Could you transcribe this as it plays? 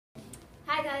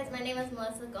Hi guys, my name is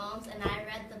Melisa Gomes and I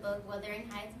read the book Wuthering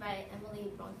by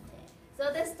Emily Bronte.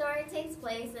 So this story takes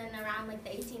place in around like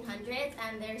the 1800s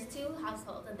and there's two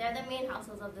households and they're the main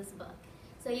households of this book.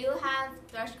 So you have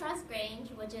Thrushcross Grange,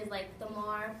 which is like the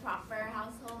more proper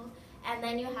household, and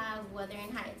then you have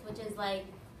Wuthering Heights, which is like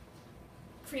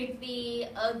creepy,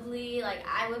 ugly. Like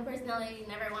I would personally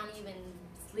never want to even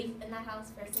sleep in that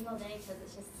house for a single day because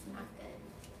it's just not good.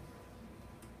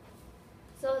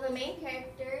 So the main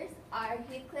characters are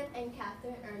Heathcliff and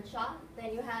Catherine Earnshaw.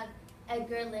 Then you have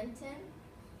Edgar Linton,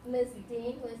 Miss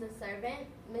Dean, who is a servant,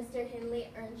 Mr. Hindley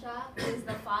Earnshaw, who is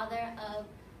the father of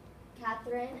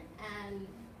Catherine and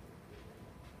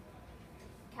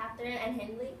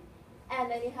Hindley, and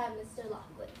then you have Mr.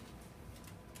 Lockwood.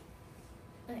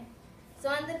 Okay.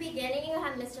 So in the beginning, you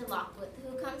have Mr. Lockwood,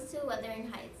 who comes to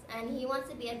Wuthering Heights, and he wants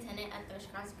to be a tenant at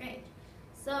Thrushcross Grange.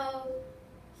 So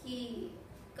he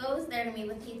goes there to meet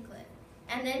with Heathcliff.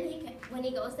 And then when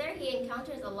he goes there, he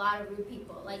encounters a lot of rude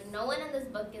people. Like, no one in this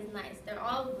book is nice. They're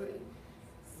all rude.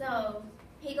 So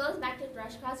he goes back to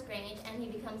Thrushcross Grange, and he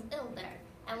becomes ill there.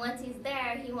 And once he's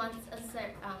there, he wants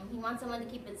someone to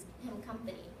keep him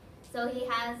company. So he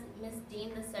has Miss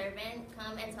Dean, the servant,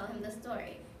 come and tell him the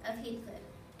story of Heathcliff.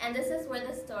 And this is where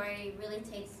the story really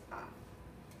takes off.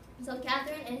 So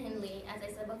Catherine and Hindley, as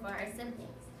I said before, are siblings.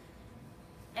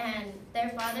 And their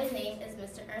father's name is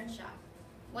Mr. Earnshaw.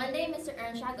 One day, Mr.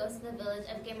 Earnshaw goes to the village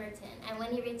of Gimmerton, and when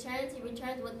he returns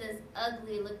with this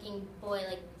ugly-looking boy,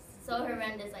 like, so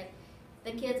horrendous. Like,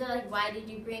 the kids are like, why did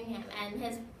you bring him? And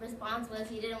his response was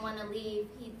he didn't want to leave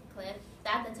Heathcliff,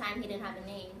 at the time he didn't have a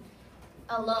name,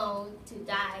 alone to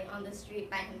die on the street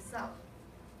by himself.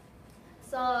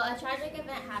 So a tragic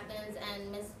event happens,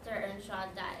 and Mr. Earnshaw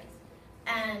dies.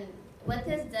 And with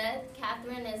his death,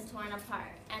 Catherine is torn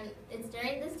apart, and it's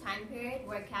during this time period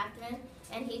where Catherine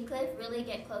and Heathcliff really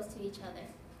get close to each other.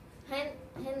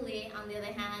 Hindley, on the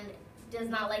other hand, does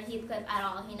not like Heathcliff at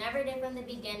all. He never did from the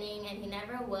beginning, and he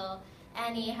never will,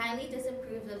 and he highly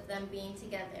disapproves of them being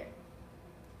together.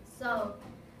 So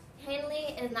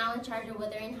Hindley is now in charge of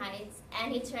Wuthering Heights,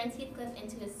 and he turns Heathcliff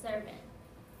into his servant.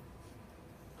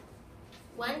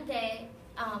 One day,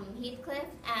 Heathcliff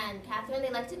and Catherine,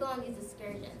 they like to go on these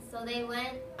excursions. So they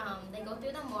go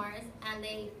through the moors, and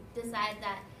they decide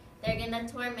that they're going to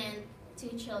torment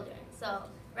two children. So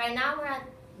right now we're at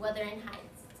Wuthering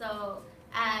Heights. So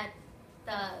at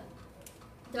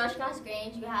the Thrushcross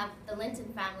Grange, you have the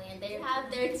Linton family, and they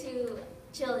have their two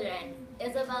children,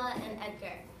 Isabella and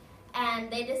Edgar.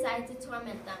 And they decide to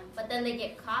torment them, but then they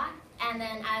get caught, and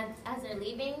then as they're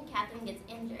leaving, Catherine gets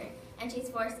injured, and she's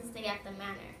forced to stay at the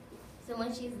manor. So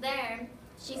when she's there,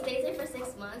 she stays there for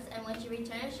 6 months, and when she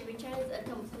returns a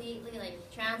completely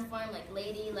transformed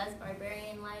lady, less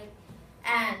barbarian-like,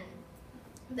 and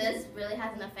this really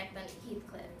has an effect on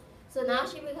Heathcliff. So now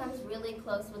she becomes really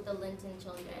close with the Linton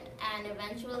children, and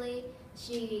eventually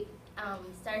she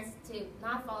starts to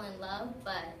not fall in love,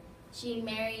 but she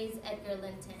marries Edgar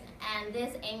Linton, and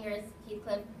this angers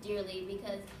Heathcliff dearly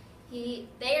because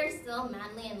they are still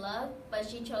madly in love, but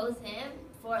she chose him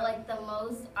for the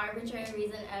most arbitrary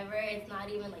reason ever. It's not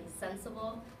even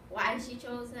sensible why she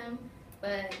chose him,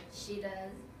 but she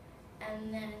does.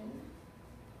 And then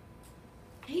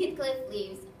Heathcliff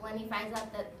leaves when he finds out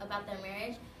about their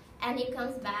marriage, and he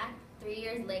comes back 3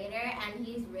 years later, and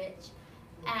he's rich.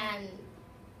 And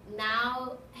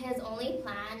now his only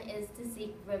plan is to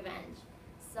seek revenge.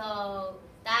 So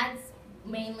that's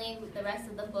mainly the rest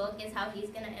of the book, is how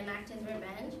he's going to enact his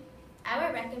revenge. I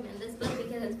would recommend this book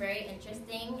because it's very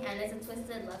interesting and it's a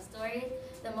twisted love story.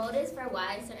 The motives for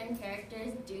why certain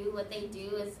characters do what they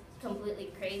do is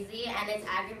completely crazy, and it's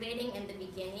aggravating in the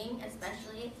beginning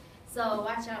especially. So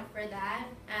watch out for that.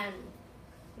 And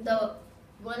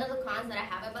one of the cons that I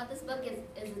have about this book is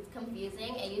it's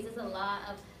confusing. It uses a lot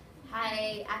of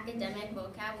high academic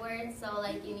vocab words, so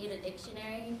you need a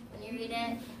dictionary when you read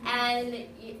it. And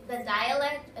the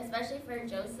dialect, especially for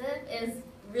Joseph, is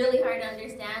really hard to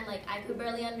understand. I could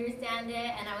barely understand it,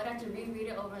 and I would have to reread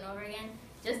it over and over again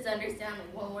just to understand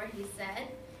one word he said.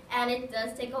 And it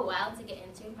does take a while to get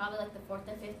into, probably the 4th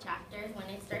or 5th chapters when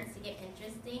it starts to get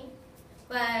interesting.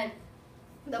 But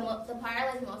the part I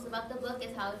like most about the book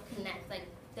is how it connects.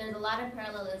 There's a lot of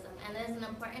parallelism, and there's an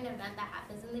important event that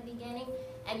happens in the beginning,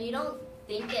 and you don't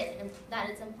think that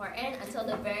it's important until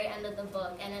the very end of the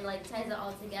book, and it ties it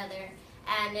all together.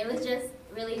 And it was just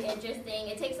really interesting.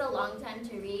 It takes a long time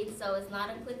to read, so it's not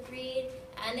a quick read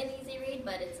and an easy read,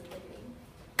 but it's a good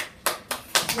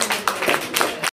read.